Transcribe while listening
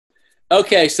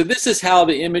Okay, so this is how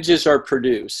the images are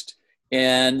produced.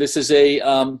 And this is a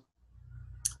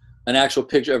an actual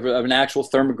picture of an actual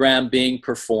thermogram being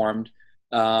performed.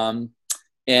 And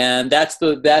that's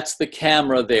the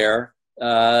camera there.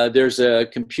 There's a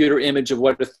computer image of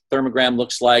what a thermogram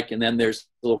looks like, and then there's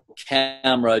a little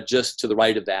camera just to the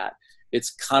right of that.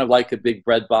 It's kind of like a big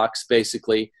bread box,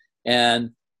 basically.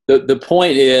 And the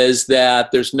point is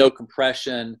that there's no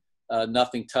compression,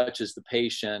 nothing touches the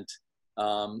patient,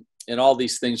 and all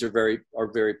these things are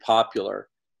very popular.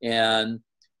 And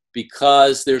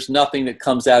because there's nothing that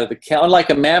comes out of the camera, unlike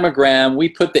a mammogram, we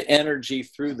put the energy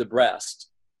through the breast.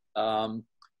 In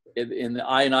the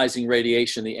ionizing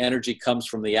radiation, the energy comes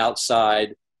from the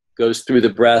outside, goes through the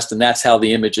breast, and that's how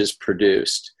the image is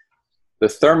produced. The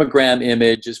thermogram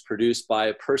image is produced by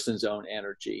a person's own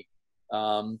energy.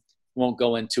 Won't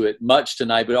go into it much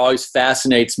tonight, but it always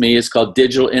fascinates me. It's called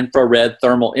digital infrared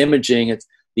thermal imaging.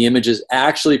 The image is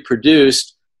actually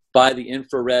produced by the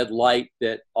infrared light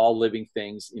that all living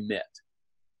things emit,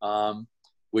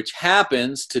 which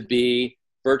happens to be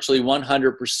virtually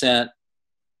 100%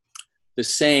 the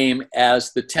same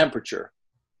as the temperature.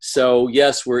 So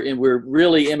yes, we're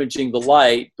really imaging the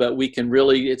light, but we can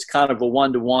really, it's kind of a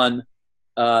one-to-one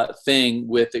thing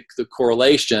with the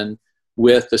correlation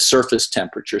with the surface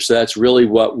temperature. So that's really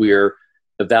what we're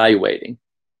evaluating.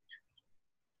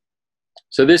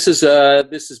 So this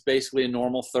is basically a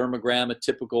normal thermogram, a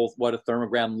typical what a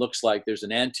thermogram looks like. There's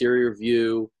an anterior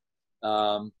view,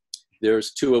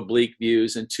 there's 2 oblique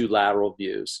views and 2 lateral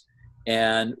views.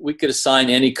 And we could assign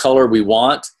any color we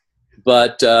want,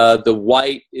 but the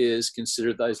white is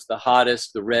considered as the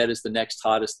hottest, the red is the next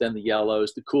hottest, then the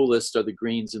yellows. The coolest are the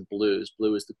greens and blues.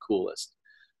 Blue is the coolest.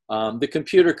 The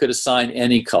computer could assign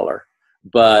any color,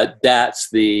 but that's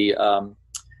the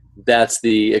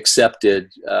accepted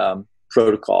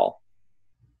protocol.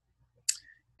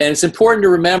 And it's important to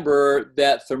remember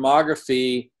that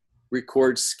thermography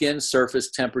records skin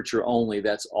surface temperature only.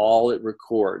 That's all it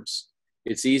records.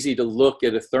 It's easy to look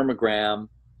at a thermogram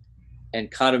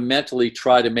and kind of mentally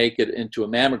try to make it into a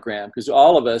mammogram, because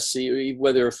all of us,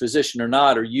 whether a physician or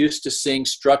not, are used to seeing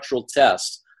structural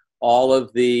tests. All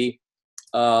of the,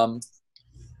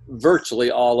 virtually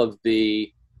all of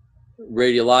the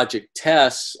radiologic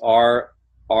tests are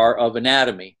of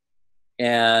anatomy.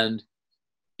 And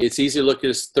it's easy to look at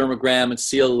a thermogram and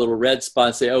see a little red spot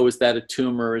and say, oh, is that a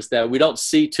tumor? Is that, we don't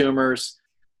see tumors,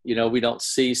 we don't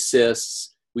see cysts.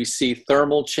 We see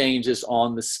thermal changes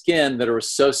on the skin that are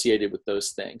associated with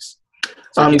those things.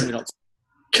 So again, we don't.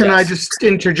 Can I just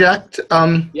interject?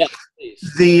 Yes,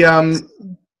 please.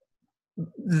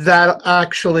 That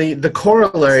actually, the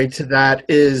corollary to that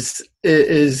is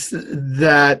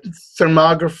that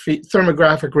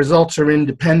thermographic results are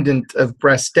independent of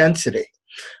breast density,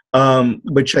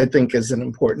 which I think is an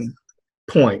important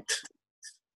point.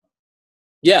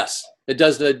 Yes, it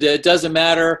does. It doesn't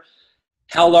matter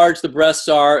how large the breasts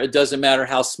are. It doesn't matter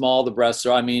how small the breasts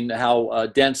are. I mean, how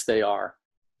dense they are.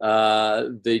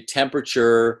 The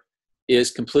temperature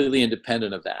is completely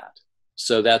independent of that.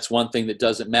 So that's one thing that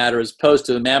doesn't matter, as opposed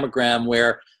to the mammogram,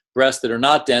 where breasts that are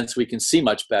not dense, we can see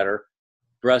much better.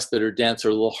 Breasts that are dense are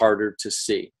a little harder to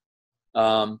see.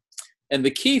 And the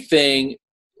key thing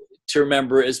to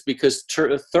remember is because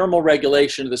thermal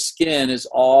regulation of the skin is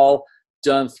all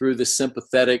done through the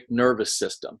sympathetic nervous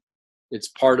system. It's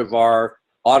part of our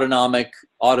automatic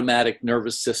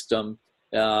nervous system,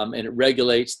 and it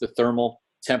regulates the thermal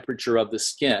temperature of the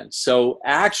skin. So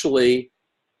actually,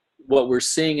 what we're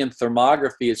seeing in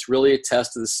thermography is really a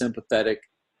test of the sympathetic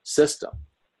system.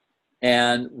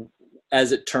 And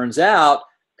as it turns out,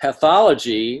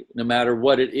 pathology, no matter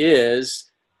what it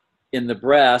is in the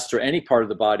breast or any part of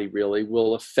the body really,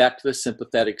 will affect the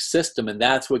sympathetic system, and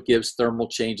that's what gives thermal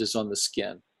changes on the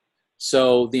skin.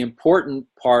 So the important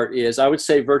part is, I would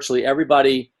say virtually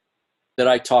everybody that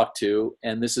I talk to,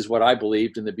 and this is what I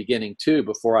believed in the beginning too,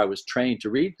 before I was trained to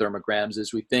read thermograms,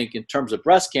 is we think in terms of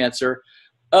breast cancer,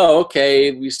 oh,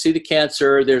 okay, we see the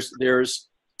cancer, there's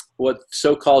what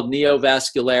so-called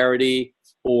neovascularity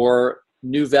or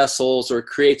new vessels, or it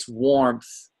creates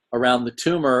warmth around the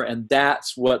tumor, and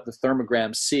that's what the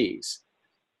thermogram sees.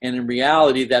 And in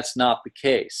reality, that's not the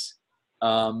case.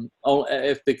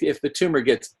 If the tumor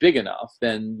gets big enough,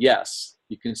 then yes,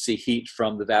 you can see heat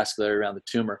from the vascularity around the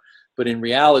tumor. But in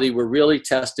reality, we're really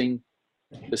testing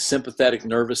the sympathetic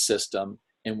nervous system,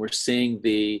 and we're seeing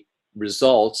the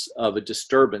results of a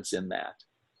disturbance in that,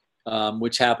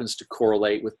 which happens to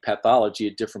correlate with pathology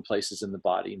at different places in the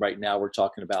body. Right now, we're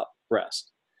talking about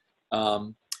breast.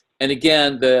 And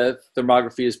again, the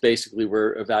thermography is basically,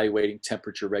 we're evaluating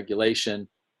temperature regulation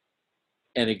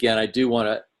And again, I do want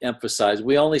to emphasize,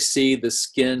 we only see the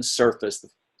skin surface, the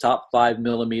top 5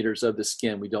 millimeters of the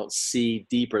skin. We don't see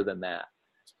deeper than that.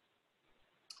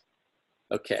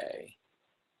 Okay.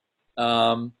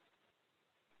 The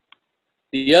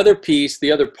other piece,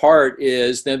 the other part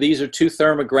is, now these are 2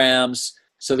 thermograms.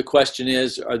 So the question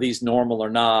is, are these normal or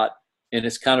not? And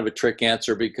it's kind of a trick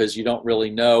answer because you don't really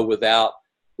know without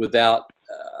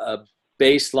a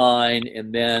baseline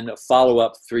and then a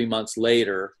follow-up 3 months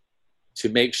later to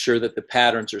make sure that the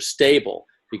patterns are stable,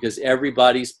 because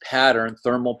everybody's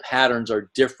thermal patterns are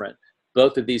different.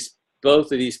 Both of these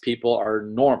people are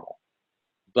normal,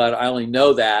 but I only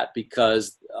know that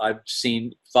because I've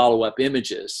seen follow-up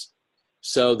images.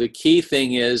 So the key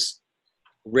thing is,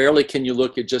 rarely can you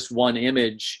look at just one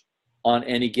image on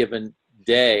any given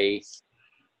day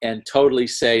and totally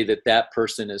say that that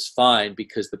person is fine,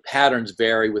 because the patterns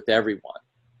vary with everyone.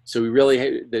 So we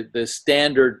really, the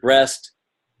standard breast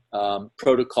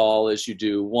protocol is you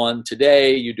do one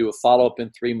today, you do a follow-up in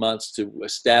 3 months to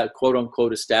quote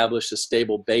unquote establish a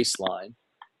stable baseline,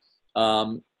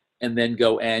 and then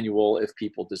go annual if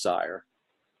people desire.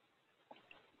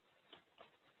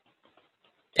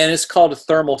 And it's called a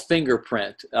thermal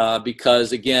fingerprint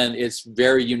because, again, it's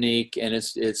very unique, and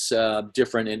it's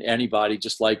different in anybody,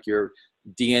 just like your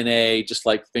DNA, just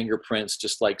like fingerprints,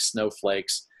 just like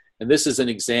snowflakes. And this is an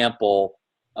example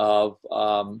of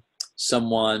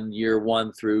someone year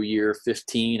 1 through year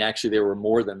 15. Actually, there were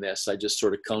more than this. I just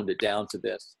sort of coned it down to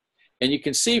this. And you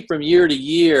can see from year to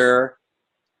year,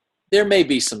 there may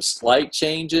be some slight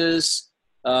changes,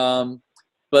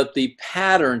 but the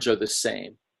patterns are the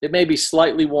same. It may be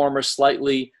slightly warmer,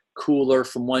 slightly cooler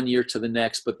from one year to the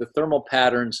next, but the thermal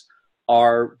patterns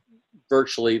are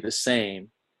virtually the same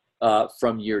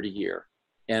from year to year.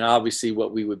 And obviously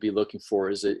what we would be looking for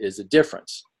is a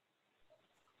difference.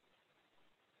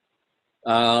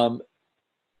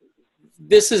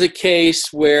 This is a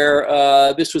case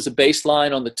where this was a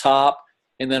baseline on the top,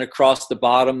 and then across the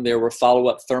bottom there were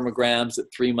follow-up thermograms at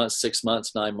 3 months, 6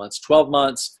 months, 9 months, 12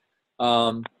 months.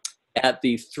 At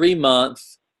the 3 month,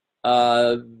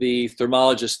 the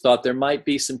thermologist thought there might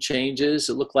be some changes.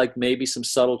 It looked like maybe some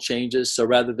subtle changes. So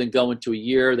rather than going to a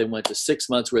year, they went to 6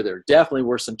 months where there definitely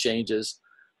were some changes.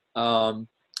 A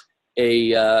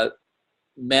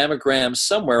mammogram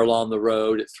somewhere along the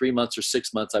road at 3 months or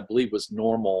 6 months, I believe, was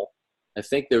normal. I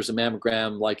think there was a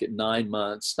mammogram like at 9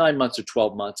 months or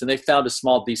 12 months, and they found a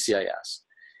small DCIS.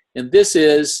 And this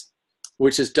is,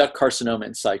 which is duct carcinoma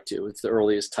in situ. It's the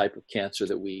earliest type of cancer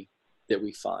that we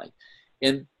find.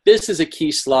 And this is a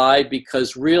key slide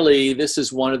because really this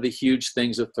is one of the huge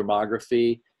things of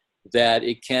thermography, that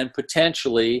it can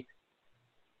potentially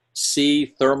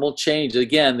see thermal change.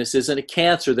 Again, this isn't a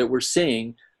cancer that we're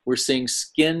seeing. We're seeing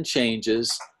skin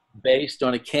changes based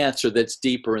on a cancer that's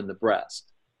deeper in the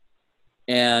breast.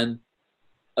 And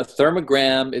a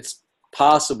thermogram, it's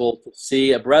possible to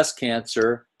see a breast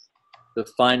cancer, the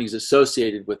findings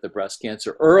associated with the breast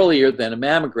cancer, earlier than a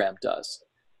mammogram does.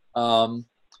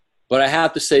 But I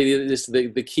have to say this,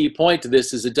 the key point to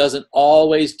this is it doesn't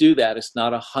always do that. It's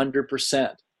not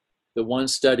 100%. The one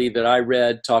study that I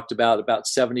read talked about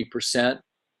 70%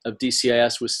 of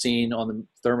DCIS was seen on the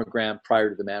thermogram prior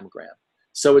to the mammogram.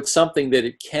 So it's something that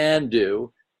it can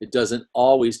do. It doesn't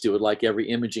always do it. Like every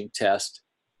imaging test,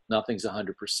 nothing's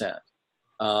 100%.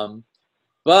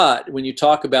 But when you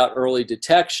talk about early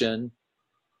detection,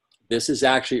 this is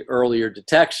actually earlier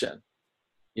detection,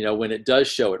 when it does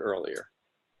show it earlier.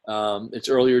 It's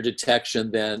earlier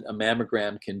detection than a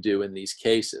mammogram can do in these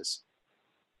cases.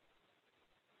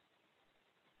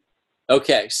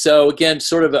 Okay, so again,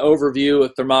 sort of an overview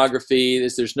of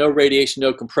thermography. There's no radiation,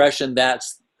 no compression.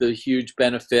 That's the huge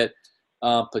benefit.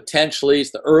 Potentially,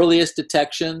 it's the earliest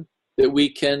detection that we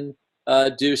can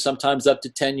do, sometimes up to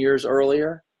 10 years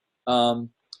earlier,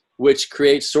 which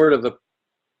creates sort of a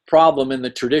problem in the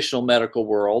traditional medical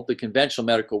world, the conventional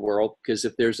medical world, because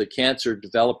if there's a cancer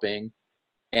developing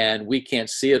and we can't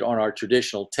see it on our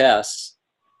traditional tests,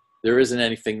 there isn't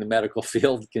anything the medical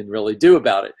field can really do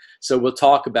about it. So we'll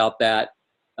talk about that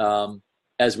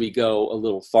as we go a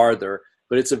little farther.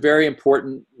 But it's a very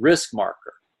important risk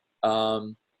marker.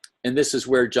 And this is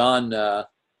where John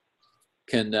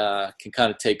can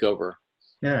kind of take over.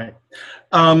 All right.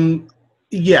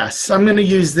 Yes, I'm going to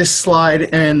use this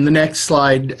slide and the next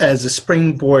slide as a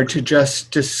springboard to just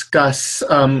discuss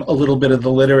a little bit of the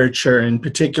literature, in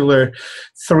particular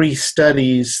 3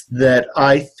 studies that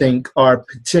I think are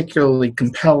particularly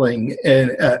compelling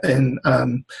in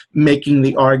making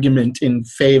the argument in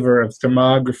favor of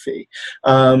thermography.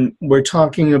 We're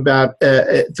talking about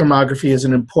thermography as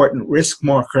an important risk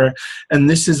marker, and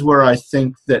this is where I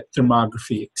think that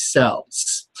thermography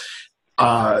excels.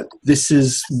 This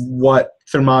is what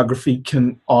thermography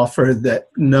can offer that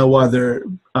no other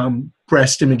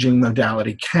breast imaging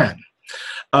modality can.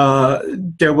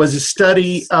 There was a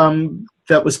study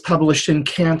that was published in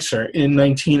Cancer in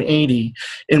 1980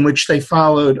 in which they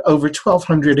followed over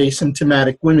 1,200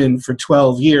 asymptomatic women for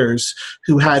 12 years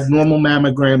who had normal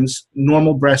mammograms,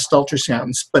 normal breast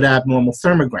ultrasounds, but abnormal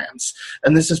thermograms.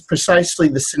 And this is precisely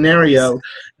the scenario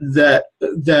that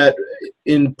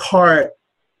in part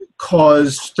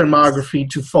caused thermography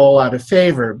to fall out of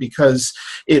favor, because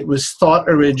it was thought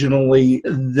originally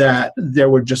that there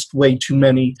were just way too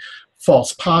many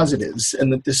false positives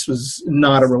and that this was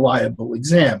not a reliable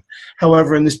exam.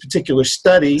 However, in this particular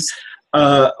study,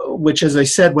 which, as I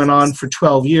said, went on for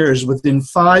 12 years, within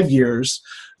 5 years,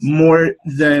 more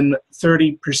than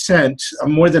 30%,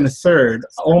 more than a third,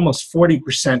 almost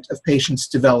 40% of patients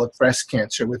developed breast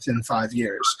cancer within 5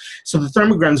 years. So the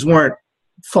thermograms weren't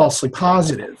falsely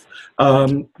positive.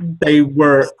 They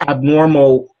were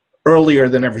abnormal earlier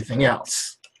than everything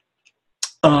else.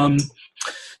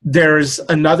 There's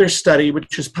another study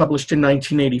which was published in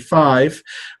 1985,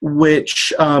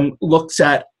 which looks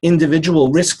at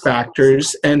individual risk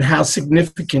factors and how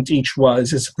significant each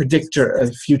was as a predictor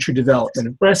of future development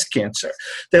of breast cancer.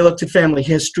 They looked at family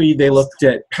history, they looked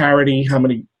at parity, how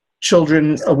many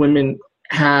children a woman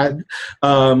had,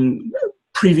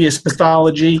 previous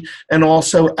pathology, and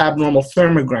also abnormal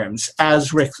thermograms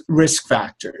as risk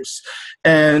factors.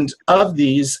 And of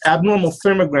these, abnormal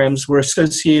thermograms were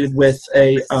associated with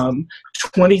a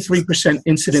 23%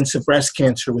 incidence of breast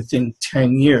cancer within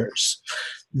 10 years.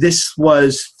 This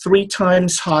was 3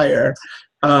 times higher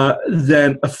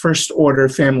than a first-order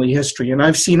family history. And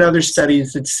I've seen other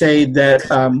studies that say that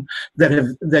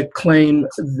that claim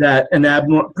that an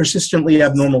persistently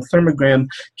abnormal thermogram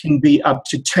can be up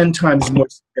to 10 times more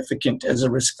significant as a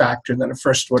risk factor than a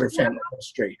first-order family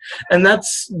history. And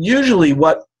that's usually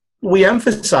what we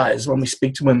emphasize when we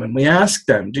speak to women. We ask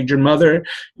them, did your mother,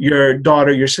 your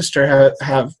daughter, your sister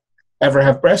ever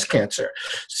have breast cancer?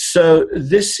 So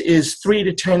this is 3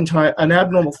 to 10 times, an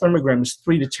abnormal thermogram is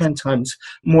 3 to 10 times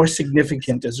more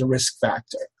significant as a risk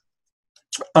factor.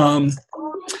 In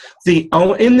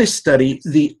this study,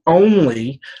 the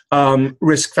only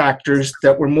risk factors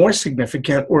that were more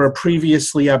significant were a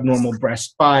previously abnormal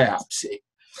breast biopsy.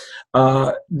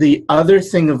 The other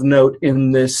thing of note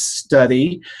in this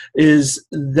study is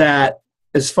that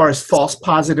as far as false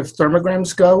positive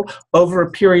thermograms go, over a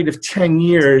period of 10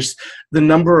 years, the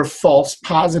number of false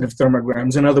positive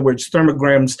thermograms, in other words,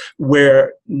 thermograms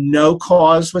where no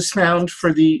cause was found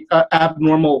for the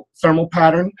abnormal thermal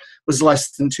pattern, was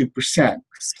less than 2%.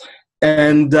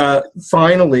 And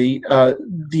finally,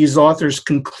 these authors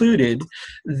concluded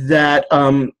that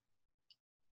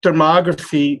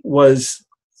thermography was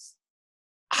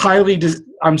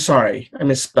I'm sorry, I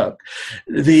misspoke.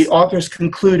 The authors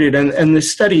concluded, and the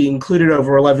study included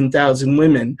over 11,000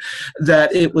 women,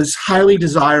 that it was highly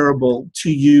desirable to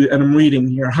use, and I'm reading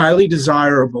here, highly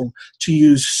desirable to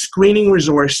use screening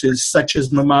resources such as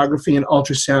mammography and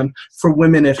ultrasound for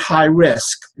women at high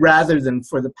risk rather than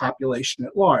for the population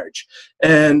at large.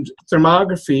 And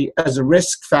thermography as a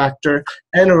risk factor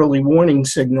and early warning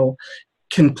signal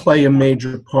can play a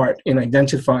major part in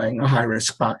identifying a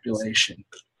high-risk population.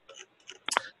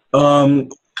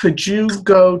 Could you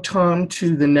go, Tom,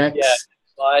 to the next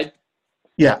slide?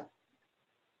 Yeah.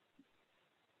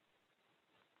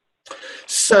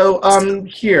 So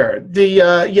here,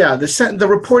 the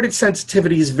reported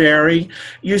sensitivities vary.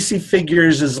 You see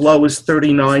figures as low as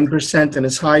 39% and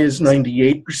as high as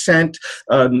 98%.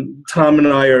 Tom and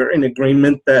I are in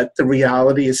agreement that the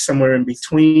reality is somewhere in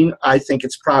between. I think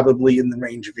it's probably in the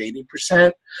range of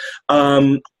 80%.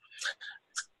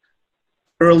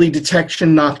 Early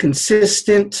detection not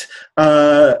consistent.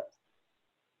 That's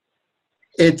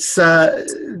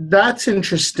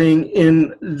interesting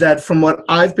in that from what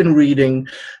I've been reading,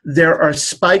 there are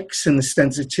spikes in the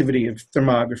sensitivity of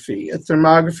thermography.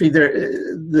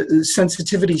 The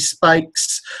sensitivity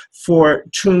spikes for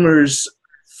tumors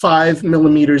 5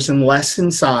 millimeters and less in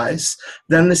size.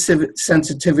 Then the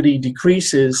sensitivity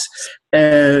decreases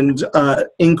and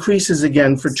increases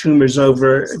again for tumors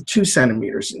over 2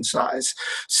 centimeters in size.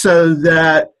 So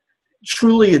that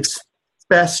truly it's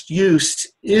best use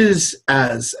is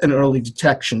as an early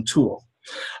detection tool.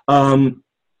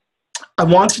 I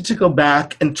wanted to go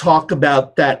back and talk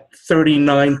about that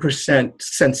 39%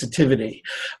 sensitivity.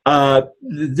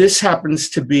 This happens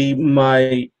to be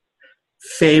my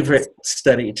favorite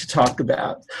study to talk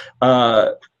about.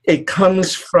 It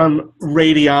comes from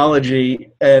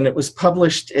Radiology, and it was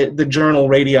published in the journal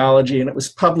Radiology, and it was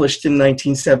published in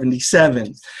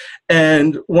 1977.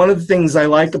 And one of the things I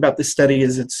like about this study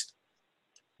is it's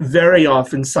very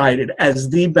often cited as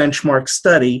the benchmark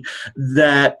study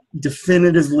that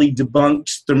definitively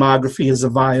debunked thermography as a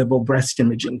viable breast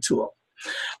imaging tool.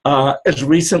 As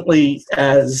recently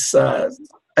as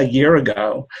a year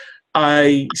ago,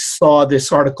 I saw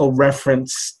this article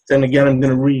referenced, and again I'm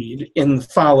going to read in the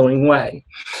following way.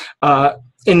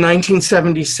 In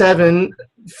 1977,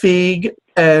 Feig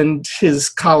and his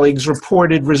colleagues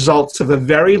reported results of a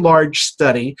very large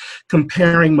study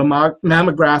comparing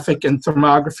mammographic and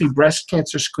thermography breast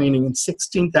cancer screening in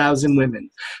 16,000 women.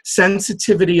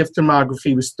 Sensitivity of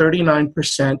thermography was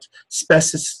 39%,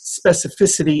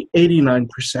 specificity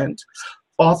 89%.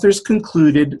 Authors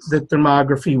concluded that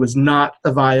thermography was not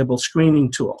a viable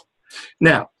screening tool.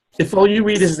 Now, if all you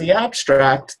read is the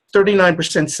abstract,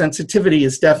 39% sensitivity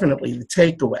is definitely the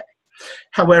takeaway.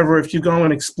 However, if you go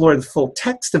and explore the full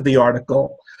text of the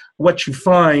article, what you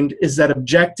find is that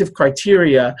objective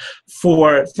criteria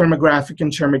for thermographic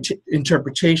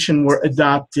interpretation were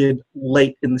adopted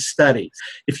late in the study.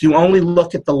 If you only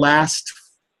look at the last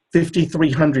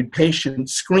 5,300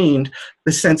 patients screened,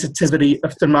 the sensitivity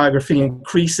of thermography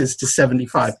increases to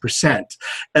 75%.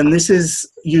 And this is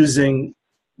using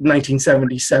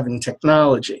 1977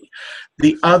 technology.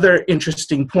 The other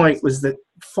interesting point was that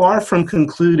far from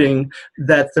concluding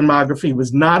that thermography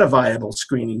was not a viable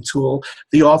screening tool,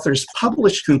 the author's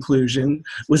published conclusion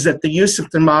was that the use of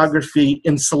thermography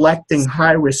in selecting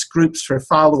high-risk groups for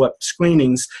follow-up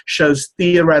screenings shows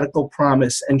theoretical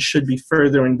promise and should be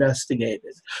further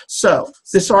investigated. So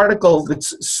this article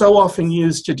that's so often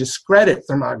used to discredit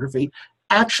thermography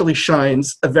actually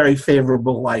shines a very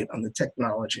favorable light on the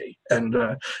technology. And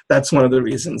that's one of the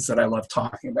reasons that I love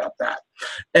talking about that.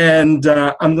 And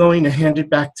I'm going to hand it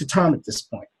back to Tom at this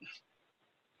point.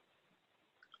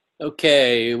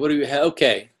 Okay, what do we have?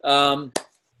 Okay.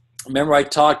 Remember I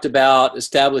talked about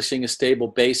establishing a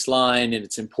stable baseline, and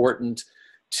it's important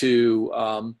to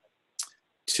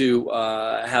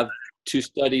have two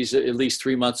studies at least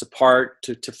 3 months apart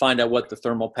to find out what the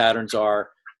thermal patterns are,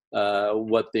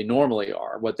 what they normally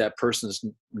are, what that person's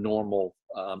normal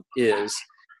is.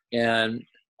 And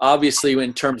obviously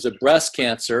in terms of breast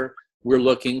cancer, we're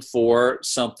looking for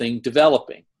something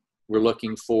developing. We're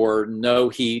looking for no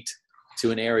heat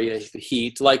to an area of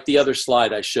heat, like the other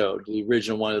slide I showed, the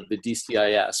original one of the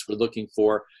DCIS. We're looking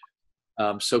for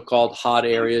so-called hot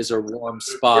areas or warm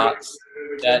spots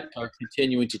that are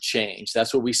continuing to change.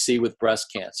 That's what we see with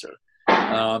breast cancer.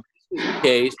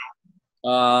 Case,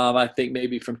 I think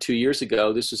maybe from 2 years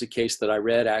ago, this was a case that I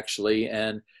read actually,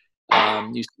 and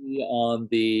you see on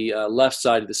the left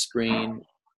side of the screen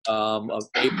of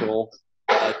April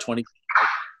 20,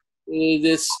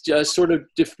 this just sort of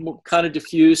kind of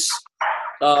diffuse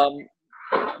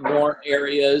warm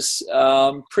areas,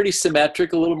 pretty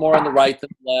symmetric, a little more on the right than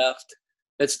the left.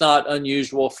 It's not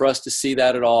unusual for us to see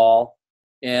that at all.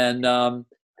 And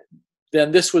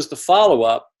then this was the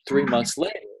follow-up 3 months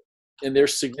later. And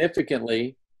there's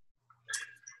significantly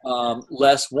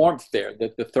less warmth there.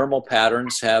 That the thermal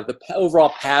patterns have, the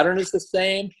overall pattern is the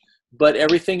same, but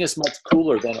everything is much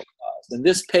cooler than it was. And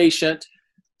this patient,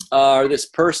 or this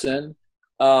person,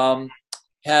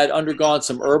 had undergone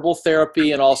some herbal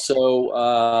therapy and also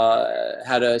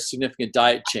had a significant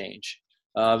diet change.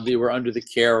 They were under the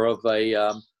care of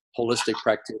a holistic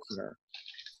practitioner.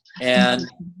 And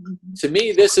to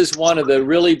me, this is one of the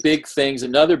really big things,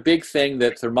 another big thing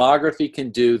that thermography can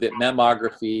do that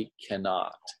mammography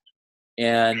cannot.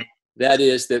 And that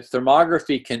is that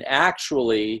thermography can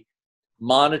actually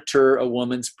monitor a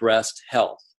woman's breast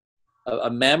health. A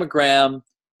mammogram,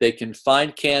 they can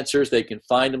find cancers, they can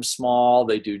find them small,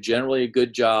 they do generally a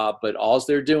good job, but all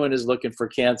they're doing is looking for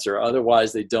cancer.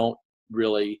 Otherwise, they don't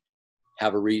really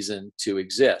have a reason to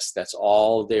exist. That's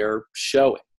all they're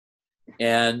showing.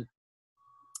 And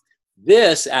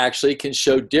this actually can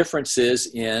show differences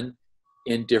in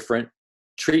different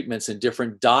treatments and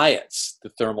different diets. The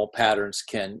thermal patterns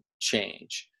can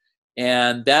change.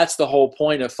 And that's the whole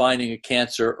point of finding a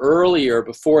cancer earlier,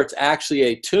 before it's actually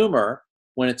a tumor,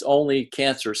 when it's only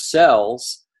cancer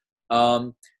cells.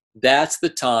 That's the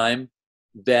time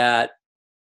that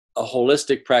a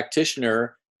holistic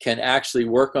practitioner can actually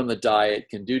work on the diet,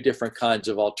 can do different kinds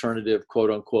of alternative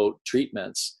quote-unquote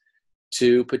treatments.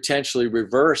 to potentially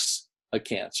reverse a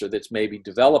cancer that's maybe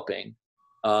developing,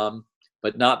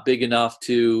 but not big enough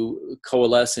to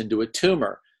coalesce into a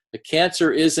tumor. A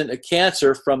cancer isn't a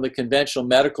cancer from the conventional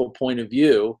medical point of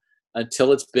view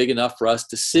until it's big enough for us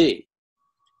to see.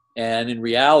 And in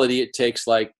reality, it takes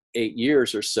like 8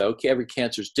 years or so. Every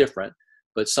cancer is different,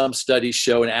 but some studies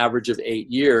show an average of 8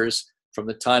 years from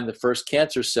the time the first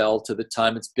cancer cell to the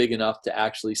time it's big enough to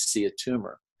actually see a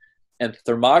tumor. And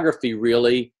thermography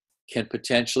really can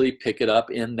potentially pick it up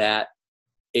in that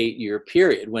 8-year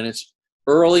period when it's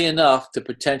early enough to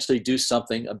potentially do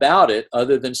something about it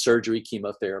other than surgery,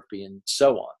 chemotherapy, and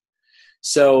so on.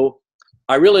 So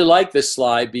I really like this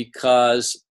slide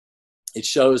because it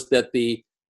shows that the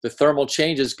thermal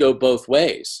changes go both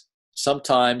ways.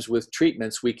 Sometimes with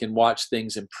treatments, we can watch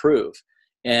things improve.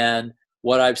 And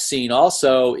what I've seen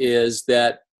also is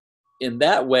that in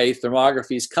that way,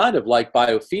 thermography is kind of like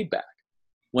biofeedback.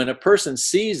 When a person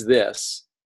sees this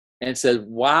and says,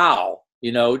 wow,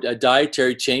 you know, a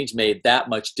dietary change made that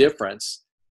much difference,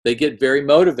 they get very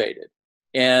motivated.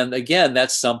 And again,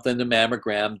 that's something the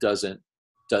mammogram doesn't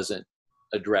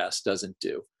address, doesn't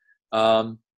do.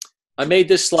 I made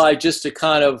this slide just to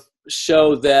kind of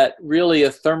show that really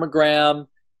a thermogram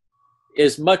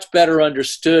is much better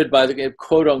understood by the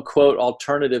quote-unquote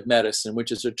alternative medicine,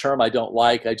 which is a term I don't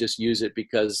like. I just use it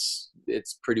because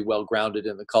it's pretty well grounded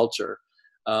in the culture.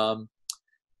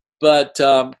 But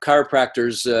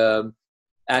chiropractors,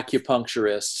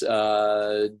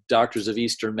 acupuncturists, doctors of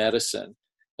Eastern medicine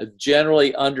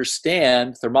generally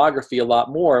understand thermography a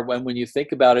lot more. When you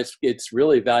think about it, it's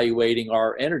really evaluating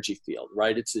our energy field,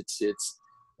 right?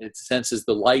 It senses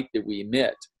the light that we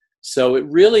emit. So it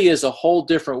really is a whole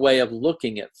different way of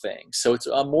looking at things. So it's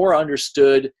more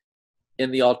understood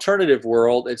in the alternative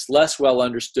world. It's less well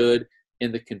understood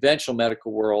in the conventional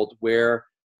medical world, where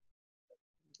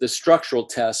the structural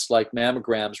tests like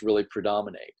mammograms really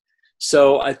predominate.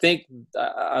 So I think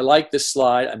I like this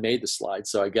slide. I made the slide,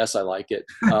 so I guess I like it.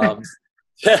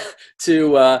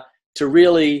 To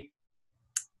really,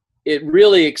 it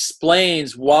really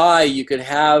explains why you could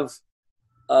have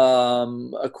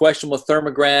a questionable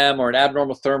thermogram or an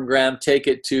abnormal thermogram, take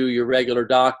it to your regular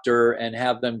doctor and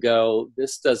have them go,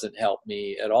 this doesn't help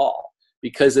me at all,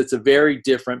 because it's a very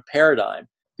different paradigm.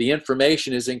 The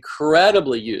information is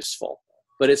incredibly useful,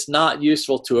 but it's not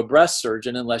useful to a breast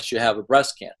surgeon unless you have a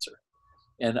breast cancer.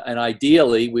 And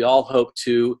ideally, we all hope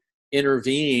to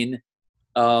intervene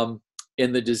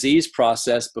in the disease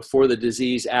process before the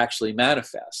disease actually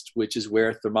manifests, which is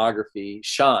where thermography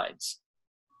shines.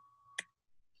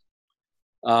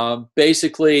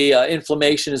 Basically,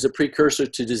 inflammation is a precursor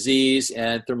to disease,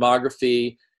 and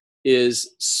thermography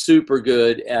is super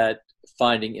good at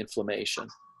finding inflammation.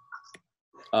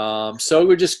 So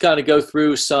we'll just kind of go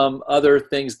through some other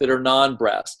things that are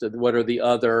non-breast. What are the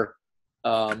other,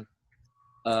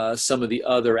 some of the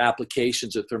other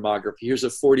applications of thermography? Here's a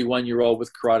 41-year-old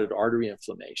with carotid artery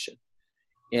inflammation.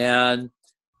 And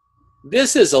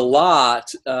this is a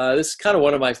lot. This is kind of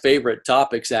one of my favorite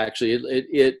topics,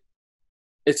 actually.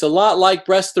 It's a lot like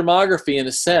breast thermography in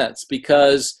a sense,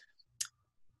 because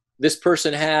this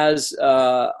person has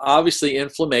obviously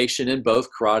inflammation in both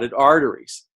carotid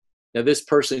arteries. Now, this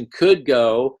person could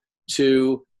go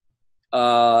to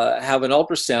have an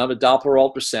ultrasound, a Doppler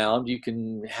ultrasound. You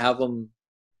can have them,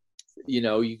 you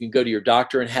know, you can go to your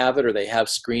doctor and have it, or they have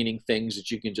screening things that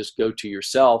you can just go to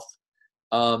yourself,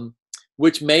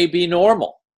 which may be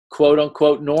normal, quote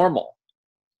unquote normal.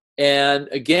 And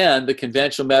again, the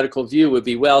conventional medical view would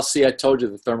be, well, see, I told you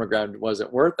the thermogram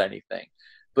wasn't worth anything.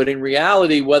 But in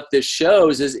reality, what this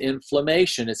shows is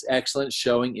inflammation. It's excellent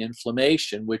showing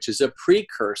inflammation, which is a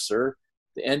precursor.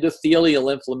 The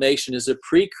endothelial inflammation is a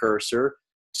precursor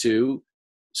to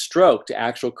stroke, to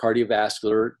actual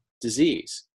cardiovascular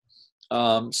disease.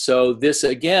 So this,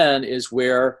 again, is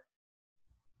where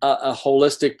a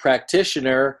holistic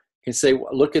practitioner can say,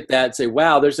 look at that and say,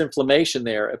 wow, there's inflammation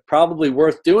there. It's probably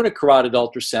worth doing a carotid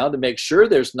ultrasound to make sure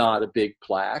there's not a big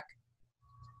plaque.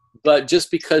 But just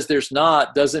because there's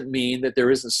not doesn't mean that there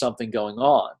isn't something going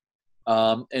on.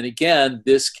 And again,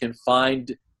 this can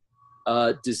find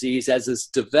disease as it's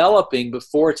developing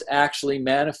before it's actually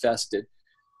manifested.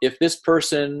 If this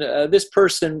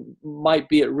person might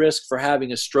be at risk for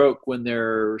having a stroke when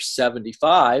they're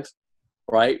 75,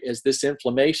 right? As this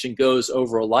inflammation goes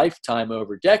over a lifetime,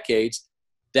 over decades,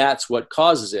 that's what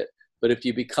causes it. But if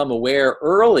you become aware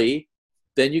early,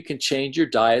 then you can change your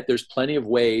diet. There's plenty of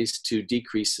ways to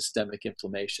decrease systemic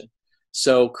inflammation.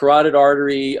 So carotid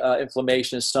artery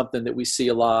inflammation is something that we see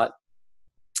a lot.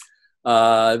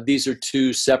 These are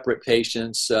two separate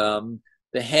patients. The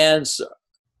hands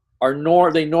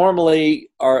they normally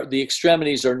are, the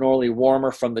extremities are normally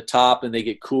warmer from the top and they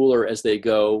get cooler as they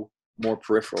go more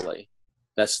peripherally.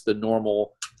 That's the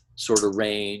normal sort of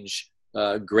range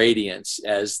gradients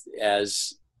as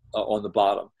on the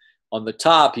bottom. On the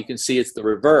top, you can see it's the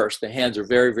reverse. The hands are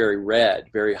very, very red,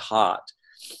 very hot.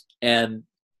 And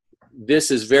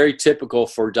this is very typical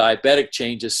for diabetic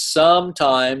changes.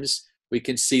 Sometimes we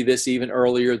can see this even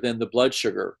earlier than the blood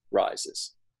sugar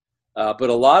rises. But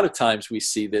a lot of times we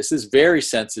see this is very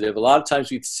sensitive. A lot of times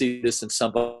we see this in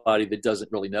somebody that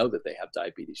doesn't really know that they have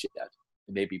diabetes yet.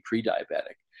 It may be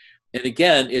pre-diabetic. And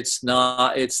again, it's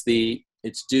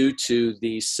due to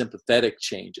the sympathetic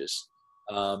changes.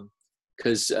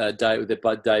 Because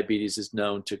diabetes is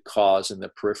known to cause in the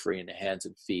periphery in the hands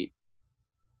and feet.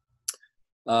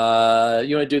 You want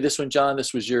to do this one, John?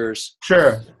 This was yours.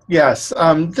 Sure. Yes.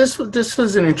 This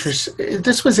was interesting.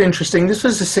 This was a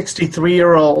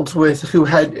 63-year-old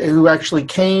who actually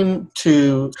came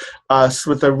to us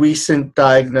with a recent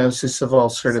diagnosis of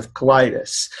ulcerative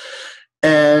colitis.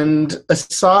 And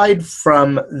aside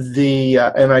from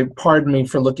and pardon me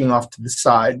for looking off to the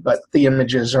side, but the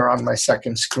images are on my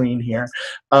second screen here.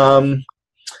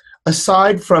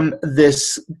 Aside from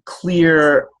this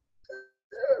clear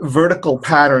vertical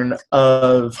pattern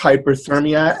of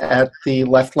hyperthermia at the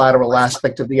left lateral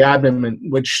aspect of the abdomen,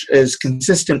 which is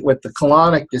consistent with the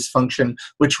colonic dysfunction,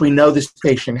 which we know this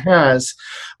patient has,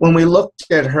 when we looked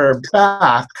at her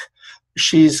back,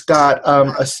 she's got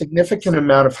a significant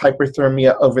amount of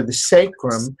hyperthermia over the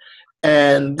sacrum,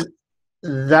 and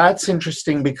that's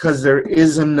interesting because there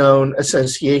is a known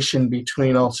association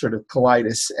between ulcerative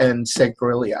colitis and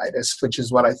sacroiliitis, which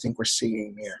is what I think we're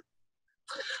seeing here.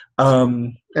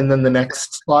 And then the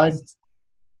next slide.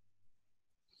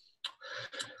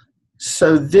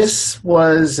 So this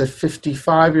was a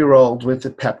 55-year-old with a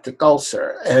peptic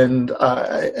ulcer, and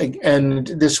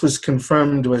this was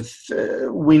confirmed with,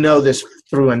 we know this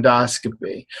through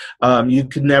endoscopy. You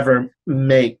could never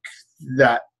make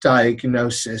that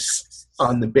diagnosis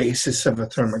on the basis of a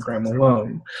thermogram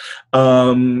alone.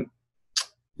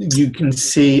 You can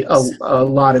see a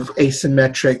lot of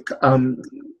asymmetric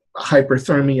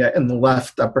hyperthermia in the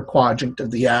left upper quadrant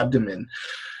of the abdomen.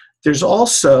 There's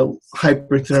also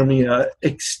hyperthermia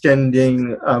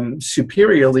extending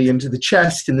superiorly into the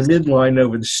chest in the midline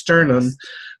over the sternum.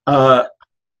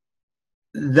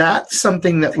 That's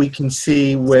something that we can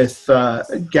see with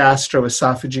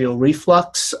gastroesophageal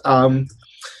reflux.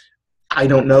 I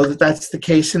don't know that that's the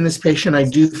case in this patient. I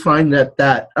do find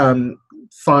that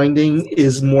finding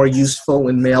is more useful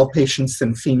in male patients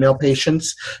than female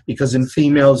patients, because in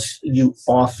females you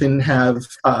often have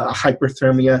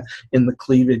hyperthermia in the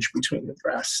cleavage between the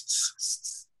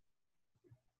breasts.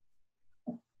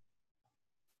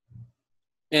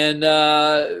 And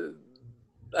I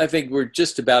think we're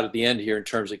just about at the end here in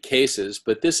terms of cases,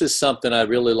 but this is something I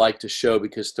really like to show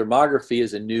because thermography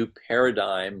is a new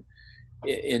paradigm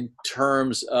in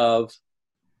terms of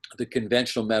the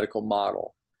conventional medical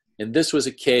model. And this was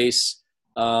a case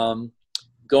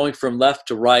going from left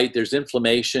to right. There's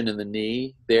inflammation in the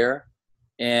knee there.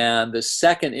 And the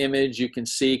second image, you can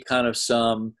see kind of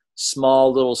some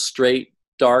small little straight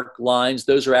dark lines.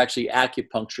 Those are actually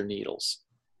acupuncture needles.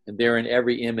 And they're in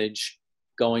every image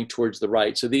going towards the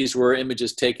right. So these were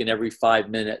images taken every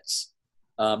 5 minutes.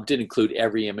 Didn't include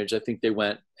every image. I think they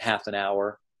went half an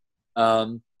hour.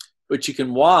 But you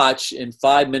can watch in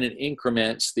 5-minute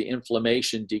increments the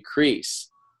inflammation decrease.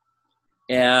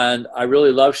 And I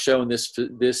really love showing this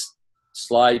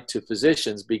slide to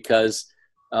physicians because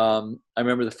I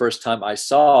remember the first time I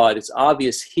saw it, it's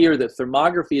obvious here that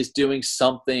thermography is doing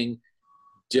something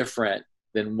different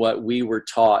than what we were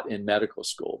taught in medical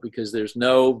school, because there's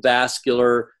no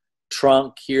vascular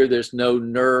trunk here, there's no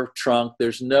nerve trunk,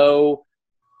 there's no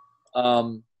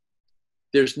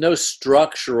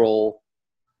structural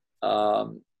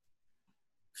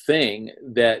thing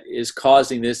that is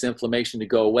causing this inflammation to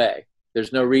go away.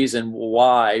 There's no reason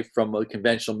why, from a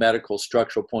conventional medical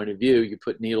structural point of view, you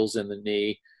put needles in the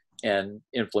knee and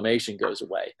inflammation goes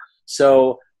away.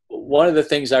 So one of the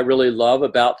things I really love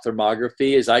about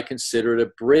thermography is I consider it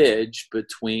a bridge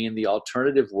between the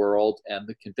alternative world and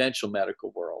the conventional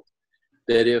medical world.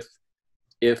 That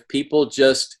if people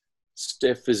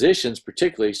if physicians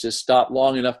particularly just stop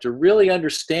long enough to really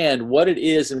understand what it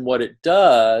is and what it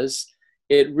does,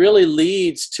 it really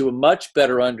leads to a much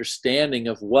better understanding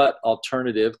of what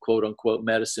alternative, quote unquote,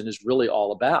 medicine is really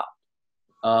all about.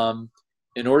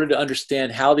 In order to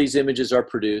understand how these images are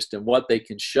produced and what they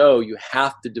can show, you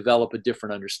have to develop a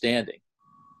different understanding.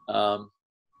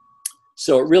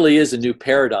 So it really is a new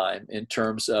paradigm in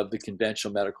terms of the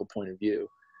conventional medical point of view.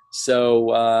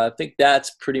 So I think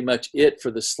that's pretty much it for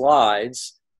the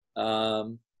slides.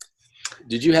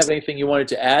 Did you have anything you wanted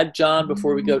to add, John,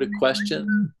 before we go to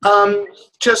questions?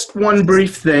 Just one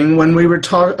brief thing. When we were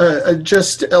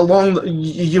just along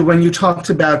when you talked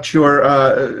about your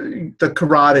the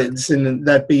carotids and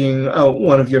that being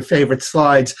one of your favorite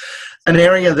slides, an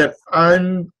area that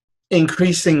I'm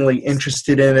increasingly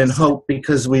interested in and hope,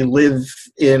 because we live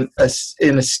in a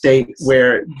state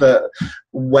where the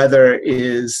weather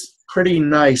is pretty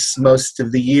nice most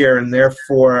of the year, and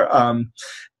therefore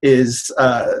there's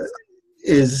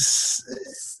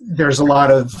a lot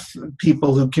of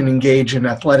people who can engage in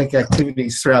athletic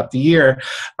activities throughout the year.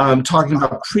 Talking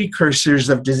about precursors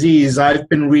of disease, I've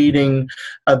been reading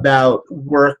about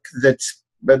work that's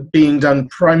being done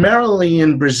primarily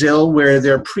in Brazil, where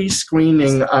they're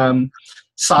pre-screening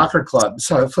soccer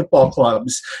clubs, football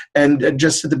clubs, and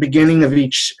just at the beginning of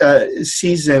each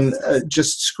season,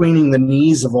 just screening the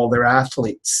knees of all their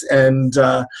athletes. And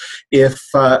if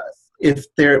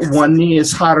one knee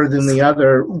is hotter than the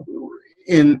other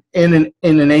in an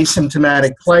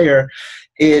asymptomatic player,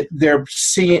 they're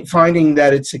finding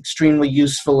that it's extremely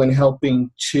useful in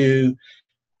helping to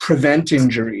prevent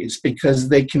injuries, because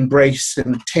they can brace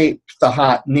and tape the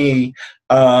hot knee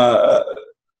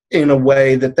in a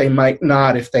way that they might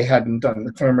not if they hadn't done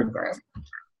the thermogram.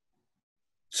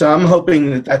 So I'm hoping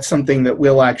that that's something that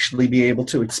we'll actually be able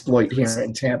to exploit here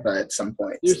in Tampa at some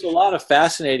point. There's a lot of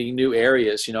fascinating new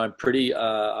areas. You know,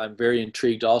 I'm very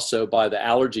intrigued also by the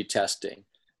allergy testing.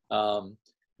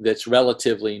 That's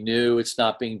relatively new. It's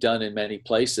not being done in many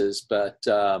places, but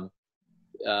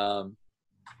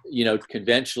you know,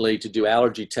 conventionally to do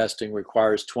allergy testing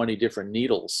requires 20 different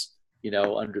needles, you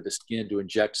know, under the skin to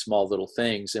inject small little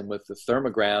things. And with the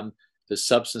thermogram, the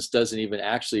substance doesn't even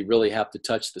actually really have to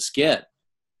touch the skin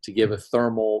to give a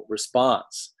thermal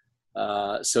response.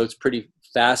 So it's pretty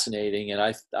fascinating,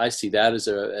 and I see that as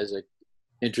a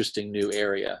interesting new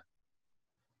area.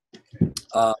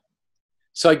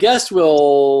 So I guess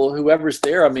whoever's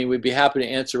there, I mean, we'd be happy to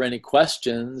answer any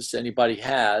questions anybody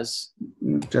has.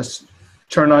 Just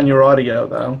turn on your audio,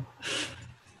 though.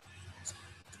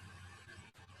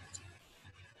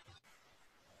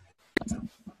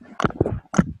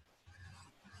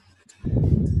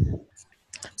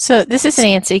 So this is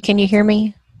Nancy. Can you hear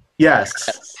me? Yes.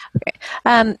 Okay.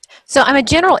 So I'm a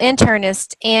general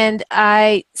internist, and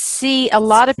I see a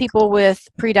lot of people with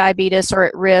prediabetes or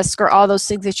at risk or all those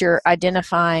things that you're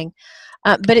identifying,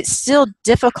 but it's still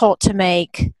difficult to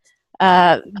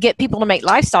get people to make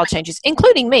lifestyle changes,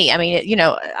 including me. I mean, you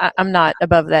know, I'm not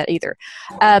above that either.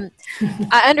 I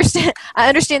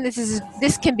understand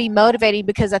this can be motivating,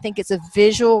 because I think it's a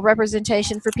visual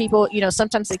representation for people. You know,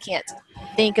 sometimes they can't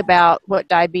think about what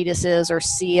diabetes is or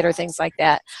see it or things like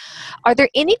that. Are there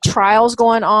any trials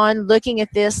going on looking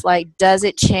at this? Like, does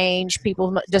it change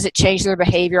people? Does it change their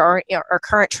behavior, or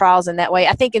current trials in that way?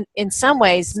 I think in some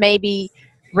ways maybe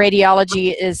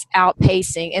radiology is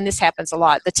outpacing, and this happens a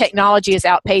lot, the technology is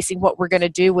outpacing what we're going to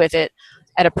do with it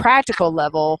at a practical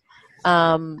level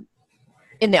in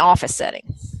the office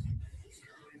setting.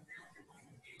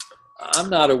 I'm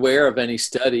not aware of any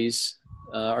studies.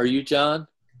 Are you, John?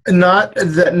 Not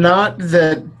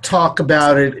that talk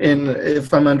about it in,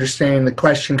 if I'm understanding the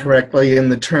question correctly, in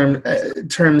the terms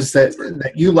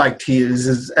that you like to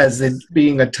use as it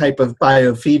being a type of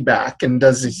biofeedback, and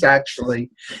does this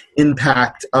actually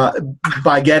impact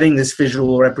by getting this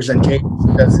visual representation?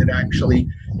 Does it actually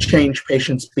change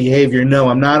patients' behavior? No,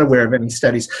 I'm not aware of any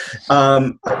studies.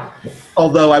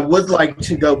 Although I would like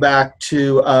to go back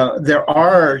to, there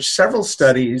are several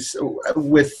studies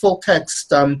with full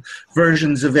text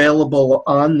versions available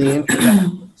on the internet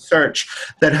search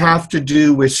that have to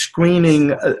do with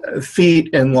screening feet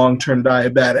in long-term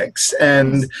diabetics.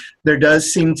 And there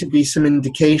does seem to be some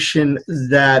indication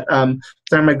that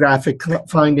thermographic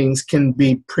findings can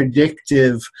be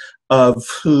predictive of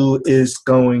who is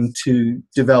going to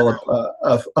develop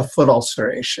a foot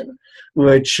ulceration,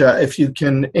 which if you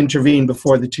can intervene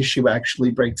before the tissue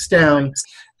actually breaks down,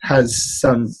 has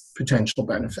some potential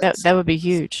benefits. That would be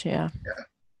huge, yeah.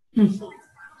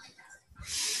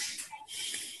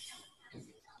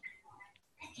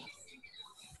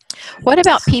 What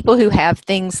about people who have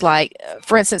things like,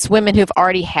 for instance, women who've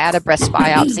already had a breast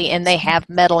biopsy and they have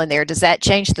metal in there? Does that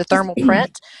change the thermal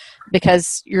print?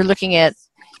 Because you're looking at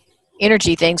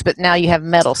energy things, but now you have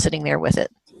metal sitting there with it.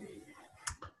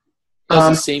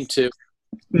 Doesn't seem to.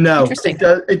 No,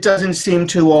 it doesn't seem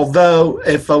to, although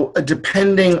if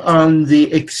depending on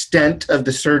the extent of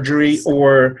the surgery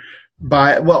or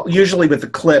well, usually with the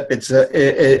clip,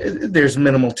 there's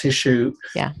minimal tissue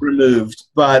removed,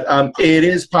 but it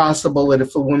is possible that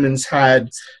if a woman's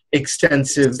had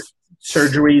extensive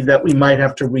surgery that we might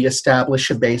have to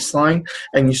reestablish a baseline,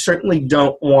 and you certainly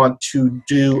don't want to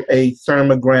do a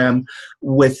thermogram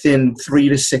within 3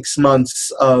 to 6 months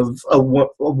of a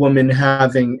woman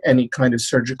having any kind of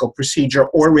surgical procedure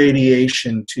or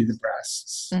radiation to the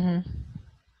breasts. Mm-hmm.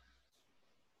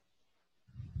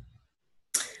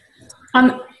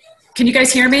 Can you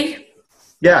guys hear me?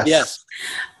 Yes. Yes.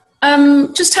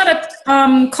 Just had a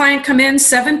client come in,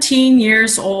 17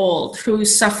 years old, who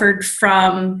suffered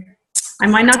from, I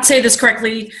might not say this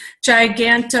correctly,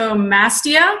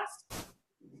 gigantomastia.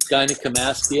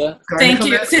 Gynecomastia. Thank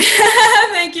you.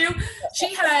 Thank you.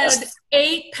 She had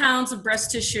 8 pounds of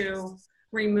breast tissue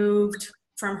removed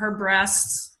from her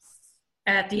breasts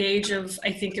at the age of,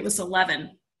 I think it was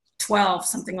 11, 12,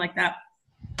 something like that.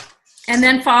 And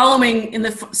then in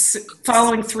the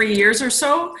following 3 years or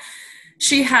so,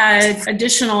 she had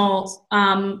additional,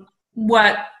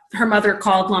 what her mother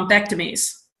called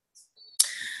lumpectomies.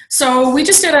 So we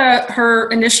just did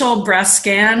her initial breast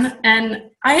scan, and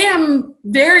I am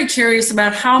very curious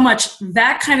about how much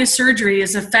that kind of surgery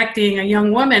is affecting a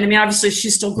young woman. I mean, obviously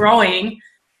she's still growing,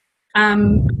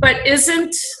 but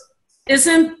isn't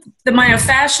the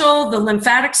myofascial, the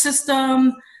lymphatic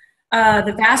system,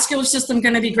 the vascular system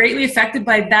going to be greatly affected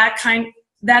by that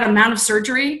amount of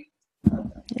surgery?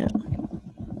 Yeah.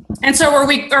 And so are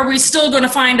we still going to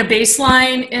find a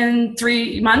baseline in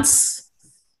 3 months?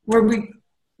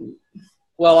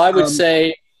 Well, I would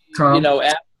say, Tom?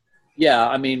 yeah,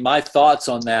 I mean, my thoughts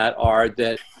on that are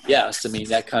that, yes, I mean,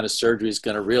 that kind of surgery is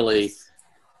going to really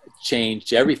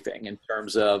change everything in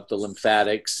terms of the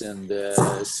lymphatics and the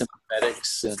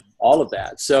sympathetics and all of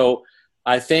that. So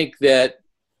I think that,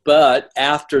 but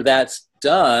after that's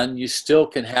done, you still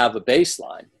can have a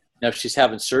baseline. Now, if she's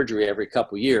having surgery every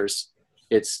couple of years,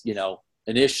 it's,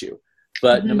 an issue.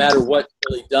 But no matter what's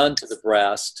really done to the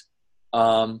breast,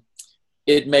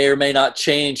 it may or may not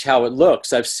change how it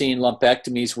looks. I've seen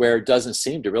lumpectomies where it doesn't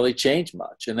seem to really change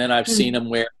much. And then I've seen them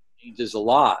where it changes a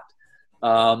lot.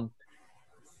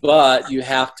 But you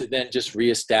have to then just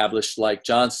reestablish, like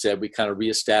John said, we kind of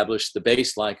reestablish the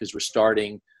baseline because we're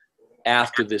starting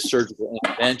after the surgical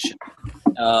intervention.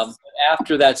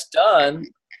 After that's done,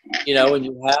 when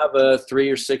you have a 3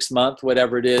 or 6 month,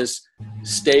 whatever it is,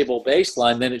 stable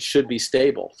baseline, then it should be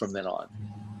stable from then on.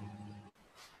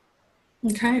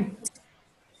 Okay.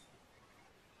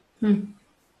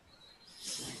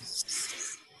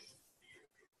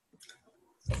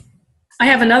 I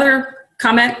have another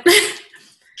comment.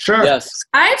 Sure. Yes.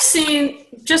 I've seen,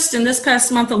 just in this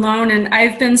past month alone, and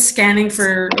I've been scanning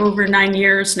for over 9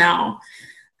 years now,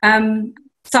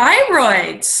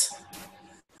 thyroids.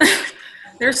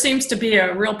 There seems to be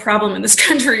a real problem in this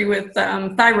country with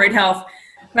thyroid health.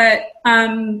 But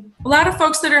a lot of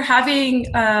folks that are having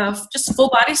just full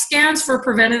body scans for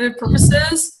preventative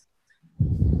purposes,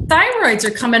 thyroids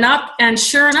are coming up, and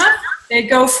sure enough, they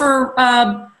go for,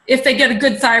 if they get a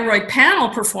good thyroid panel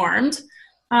performed,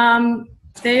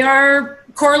 they are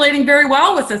correlating very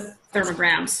well with the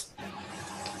thermograms.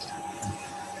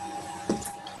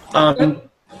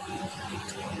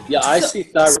 Yeah, I see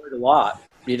thyroid a lot,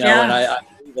 and I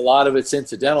believe a lot of it's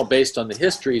incidental based on the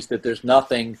histories, that there's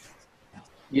nothing,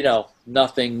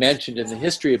 nothing mentioned in the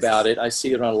history about it. I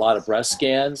see it on a lot of breast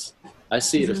scans. I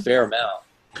see it a fair amount.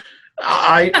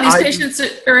 These patients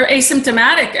are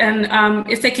asymptomatic, and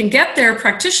if they can get their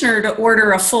practitioner to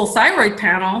order a full thyroid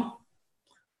panel,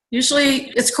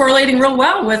 usually it's correlating real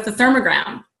well with the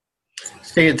thermogram.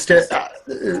 See,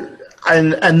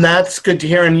 and that's good to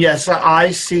hear. And yes, I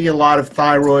see a lot of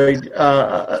thyroid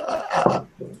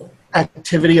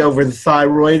activity over the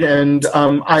thyroid, and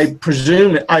I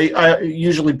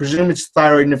usually presume it's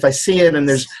thyroid, and if I see it and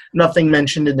there's nothing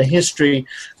mentioned in the history,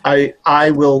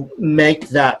 I will make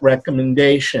that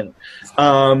recommendation.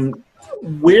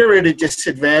 We're at a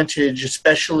disadvantage,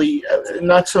 especially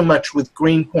not so much with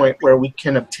Greenpoint, where we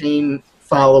can obtain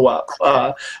follow-up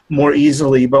more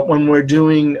easily, but when we're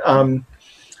doing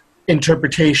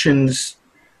interpretations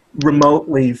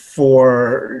remotely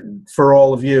for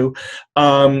all of you,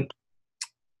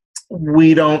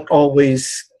 we don't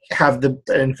always have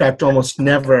in fact, almost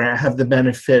never have the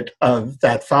benefit of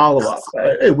that follow-up.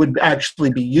 It would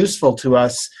actually be useful to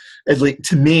us, at least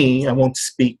to me, I won't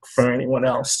speak for anyone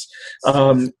else,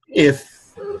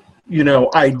 if,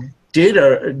 I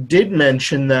did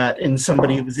mention that in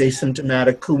somebody who was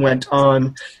asymptomatic who went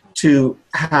on to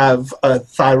have a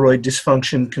thyroid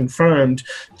dysfunction confirmed,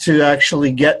 to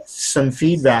actually get some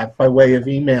feedback by way of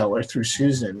email or through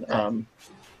Susan.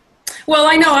 Well,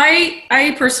 I know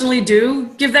I personally do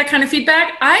give that kind of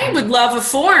feedback. I would love a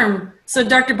form. So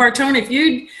Dr. Bartone, if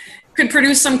you could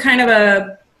produce some kind of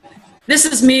a, this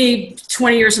is me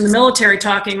 20 years in the military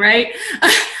talking, right?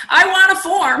 I want a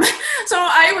form. So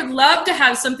I would love to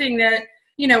have something that,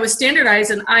 you know, is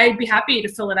standardized, and I'd be happy to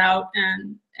fill it out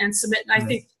and submit.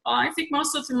 And I think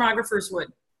most of the thermographers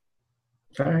would.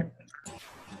 All right.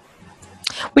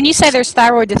 When you say there's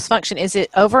thyroid dysfunction, is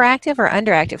it overactive or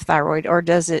underactive thyroid, or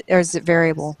is it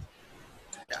variable?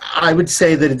 I would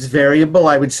say that it's variable.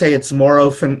 I would say it's more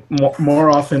often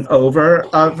over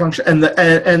function,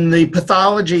 and the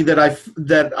pathology that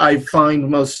I find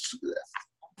most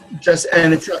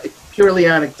and it's purely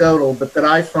anecdotal, but that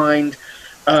I find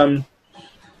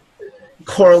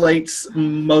correlates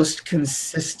most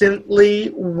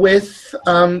consistently with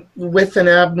an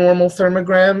abnormal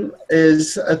thermogram,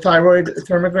 is a thyroid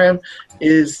thermogram,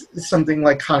 is something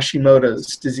like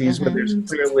Hashimoto's disease, where there's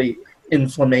clearly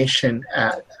inflammation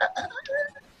as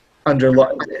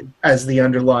the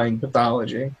underlying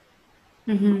pathology.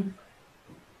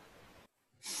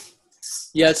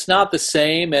 Yeah, it's not the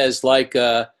same as like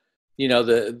you know,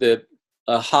 the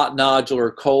hot nodule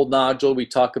or cold nodule we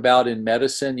talk about in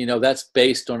medicine. You know, that's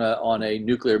based on a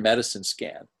nuclear medicine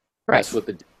scan. Right. That's what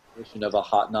the definition of a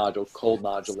hot nodule, cold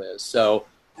nodule is. So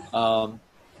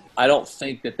I don't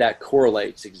think that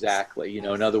correlates exactly. You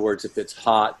know, in other words, if it's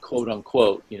hot, quote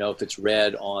unquote, you know, if it's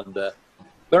red on the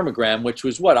thermogram, which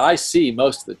was what I see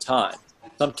most of the time.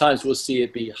 Sometimes we'll see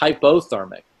it be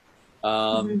hypothermic.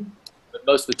 But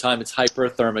most of the time it's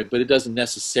hyperthermic, but it doesn't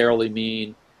necessarily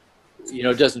mean, you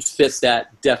know, it doesn't fit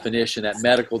that definition, that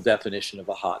medical definition of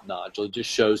a hot nodule. It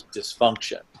just shows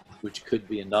dysfunction, which could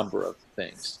be a number of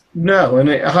things. No, and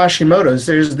Hashimoto's,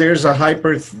 there's a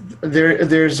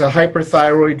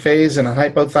hyperthyroid phase and a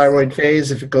hypothyroid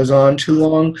phase if it goes on too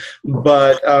long,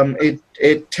 but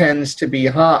it tends to be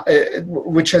hot,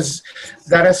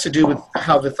 that has to do with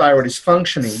how the thyroid is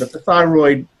functioning. But the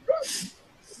thyroid,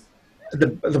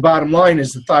 the bottom line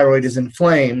is the thyroid is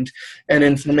inflamed, and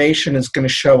inflammation is going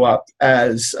to show up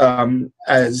as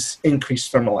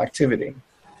increased thermal activity.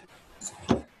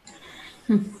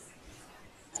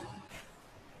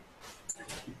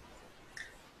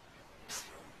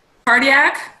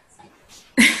 Cardiac?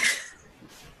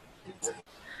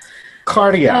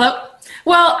 Cardiac. Hello?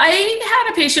 Well, I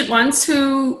had a patient once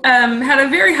who had a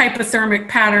very hypothermic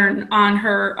pattern on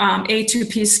her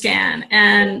A2P scan,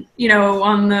 and, you know,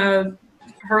 on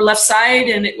her left side,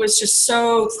 and it was just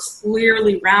so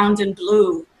clearly round and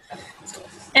blue.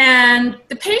 And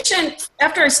the patient,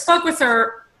 after I spoke with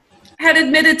her, had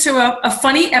admitted to a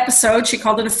funny episode. She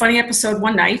called it a funny episode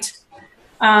one night.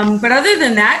 But other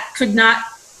than that, could not,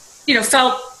 you know,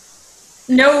 felt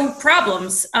no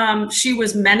problems. She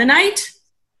was Mennonite.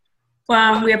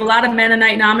 We have a lot of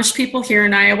Mennonite and Amish people here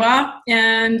in Iowa,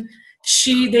 and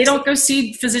they don't go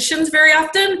see physicians very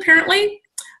often, apparently.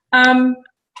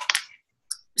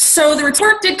 So the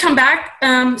report did come back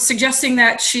suggesting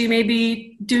that she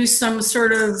maybe do some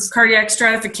sort of cardiac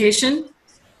stratification.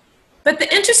 But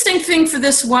the interesting thing for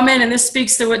this woman, and this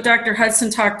speaks to what Dr.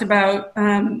 Hudson talked about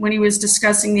when he was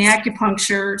discussing the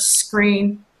acupuncture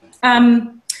screen,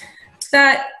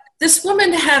 that this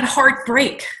woman had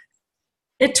heartbreak.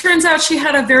 It turns out she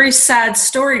had a very sad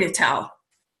story to tell,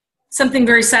 something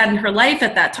very sad in her life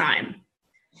at that time.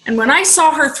 And when I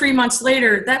saw her 3 months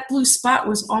later, that blue spot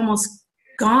was almost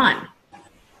gone.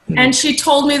 And she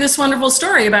told me this wonderful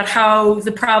story about how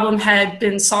the problem had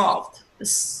been solved,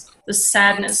 this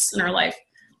sadness in her life.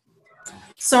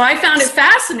 So I found it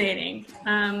fascinating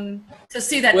to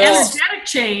see that energetic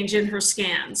change in her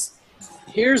scans.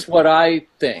 Here's what I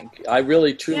think. I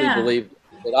really, truly believe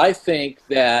that. I think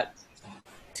that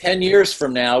 10 years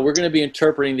from now, we're going to be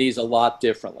interpreting these a lot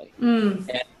differently. And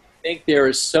I think there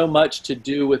is so much to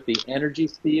do with the energy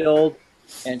field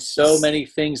and so many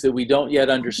things that we don't yet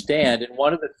understand. And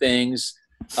one of the things,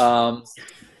 I'll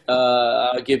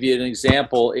give you an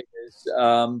example, is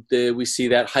we see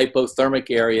that hypothermic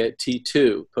area at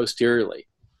T2 posteriorly.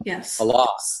 Yes. A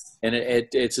lot. And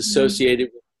it's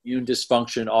associated with immune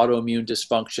dysfunction, autoimmune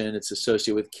dysfunction. It's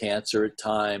associated with cancer at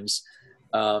times.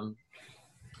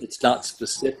 It's not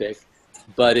specific,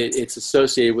 but it's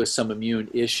associated with some immune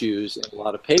issues in a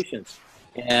lot of patients.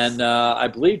 And I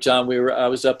believe, John, I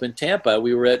was up in Tampa.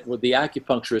 We were at the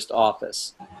acupuncturist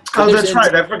office. Oh, that's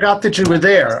right. I forgot that you were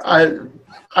there. I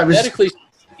was medically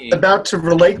about to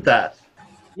relate that.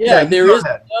 Yeah, there is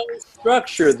no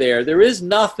structure there. There is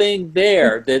nothing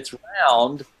there that's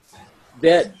round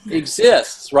that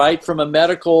exists, right, from a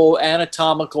medical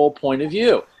anatomical point of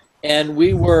view. And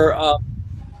we were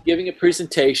giving a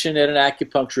presentation at an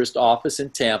acupuncturist office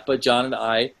in Tampa, John and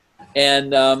I,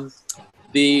 And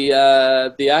the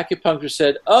acupuncturist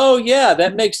said, "Oh yeah,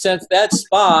 that makes sense. That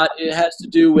spot, it has to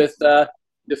do with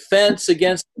defense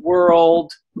against the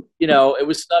world. You know, it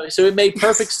was so it made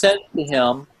perfect sense to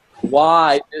him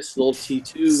why this little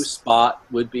T2 spot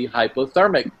would be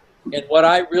hypothermic." And what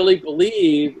I really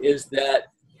believe is that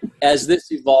as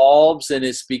this evolves and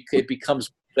it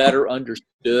becomes better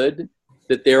understood,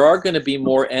 that there are going to be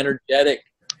more energetic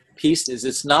pieces.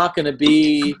 It's not going to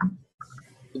be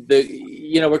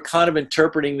we're kind of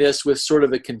interpreting this with sort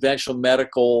of a conventional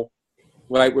medical,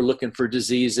 right? We're looking for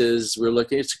diseases.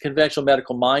 It's a conventional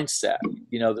medical mindset,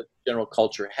 that the general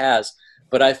culture has.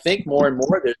 But I think more and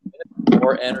more there's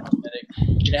more energetic.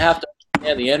 You have to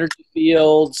understand the energy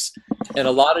fields and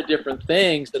a lot of different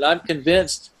things that I'm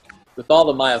convinced with all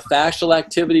the myofascial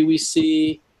activity we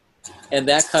see and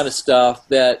that kind of stuff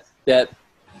that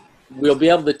we'll be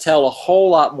able to tell a whole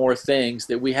lot more things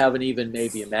that we haven't even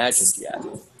maybe imagined yet.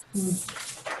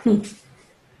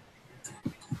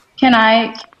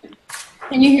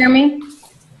 Can you hear me?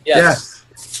 Yes.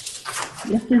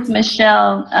 This is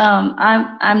Michelle.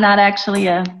 I'm not actually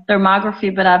a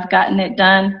thermography, but I've gotten it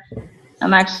done.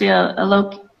 I'm actually a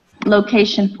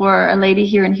location for a lady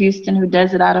here in Houston who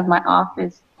does it out of my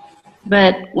office.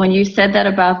 But when you said that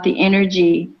about the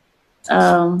energy,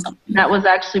 that was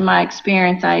actually my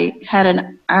experience. I had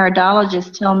an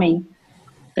iridologist tell me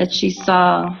that she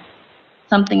saw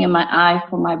something in my eye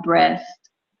for my breast.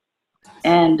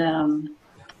 And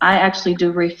I actually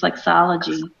do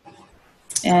reflexology.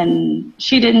 And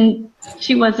she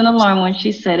wasn't alarmed when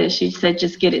she said it. She said,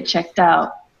 just get it checked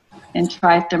out and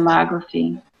try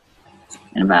thermography.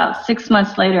 And about 6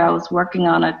 months later, I was working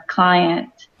on a client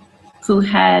who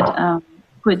had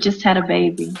just had a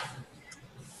baby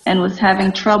and was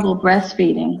having trouble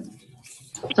breastfeeding.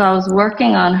 So I was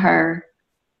working on her,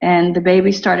 and the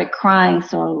baby started crying.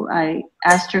 So I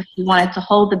asked her if she wanted to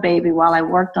hold the baby while I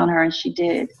worked on her, and she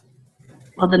did.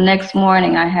 Well, the next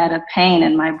morning I had a pain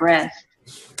in my breast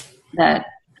that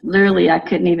literally I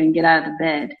couldn't even get out of the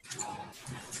bed.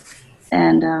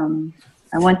 And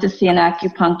I went to see an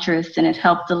acupuncturist, and it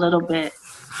helped a little bit.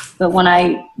 But when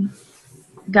I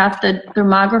got the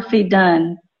thermography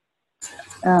done,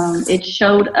 it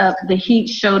showed up, the heat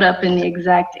showed up in the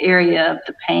exact area of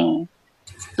the pain.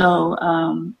 So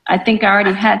I think I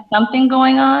already had something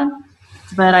going on,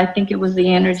 but I think it was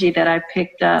the energy that I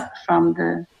picked up from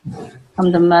the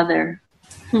mother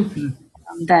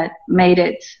that made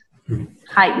it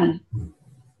heighten.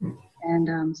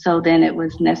 And so then it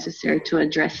was necessary to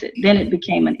address it. Then it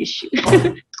became an issue.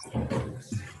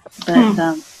 But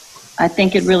I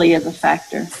think it really is a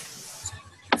factor.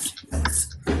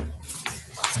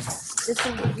 This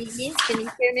is Vivi. Can you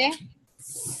hear me?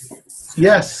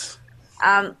 Yes.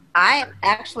 I'm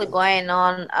actually going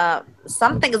on,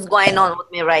 something is going on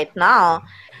with me right now.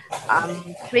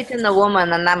 I'm treating a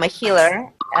woman, and I'm a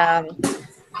healer,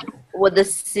 with the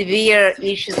severe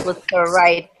issues with her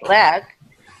right leg.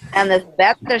 And the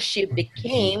better she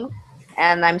became,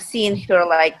 and I'm seeing her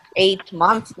like 8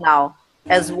 months now,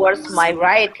 as worse my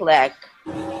right leg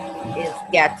is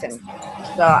getting.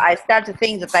 So I start to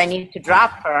think that I need to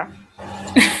drop her.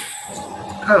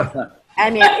 I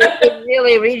mean, it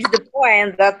really reached the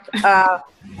point that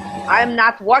I'm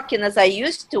not walking as I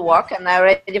used to walk, and I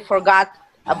already forgot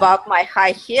about my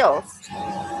high heels.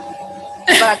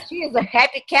 But she is a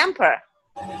happy camper.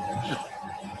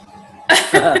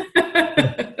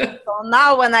 So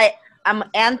now when I'm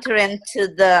entering to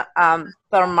the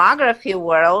thermography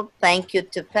world, thanks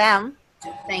to Pam,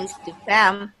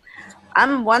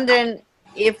 I'm wondering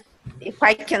if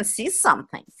I can see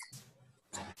something.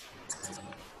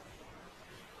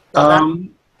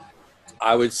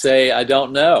 I would say I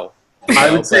don't know. I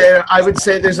would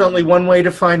say there's only one way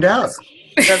to find out.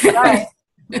 That's right.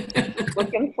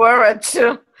 Looking forward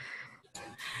to.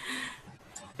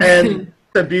 And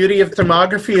the beauty of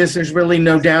thermography is there's really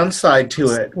no downside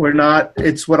to it.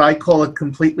 It's what I call a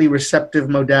completely receptive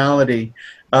modality.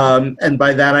 And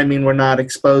by that I mean we're not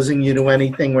exposing you to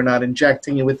anything, we're not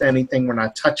injecting you with anything, we're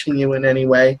not touching you in any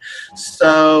way.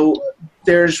 So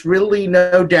there's really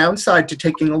no downside to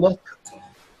taking a look.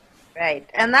 Right.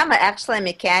 And I'm actually a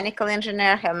mechanical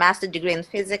engineer, have a master's degree in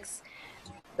physics.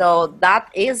 So that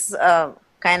is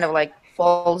kind of like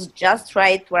falls just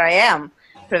right where I am.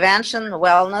 Prevention,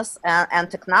 wellness, and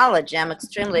technology. I'm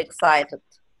extremely excited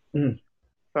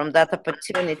from that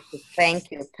opportunity.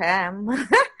 Thank you, Pam.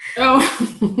 Oh,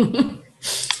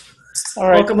 all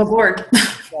right. Welcome aboard.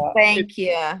 Thank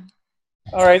you.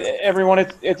 All right, everyone.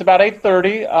 It's about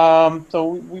 8:30. So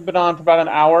we've been on for about an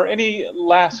hour. Any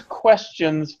last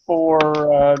questions for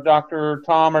Dr.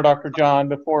 Tom or Dr. John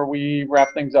before we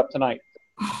wrap things up tonight?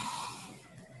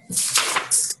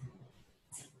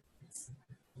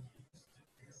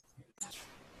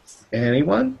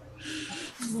 Anyone?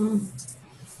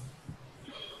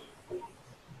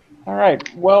 All right.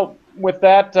 Well, with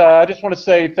that, I just want to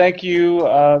say thank you,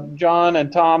 John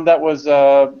and Tom. That was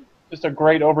just a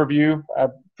great overview. I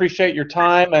appreciate your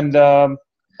time and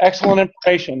excellent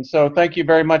information. So thank you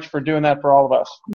very much for doing that for all of us.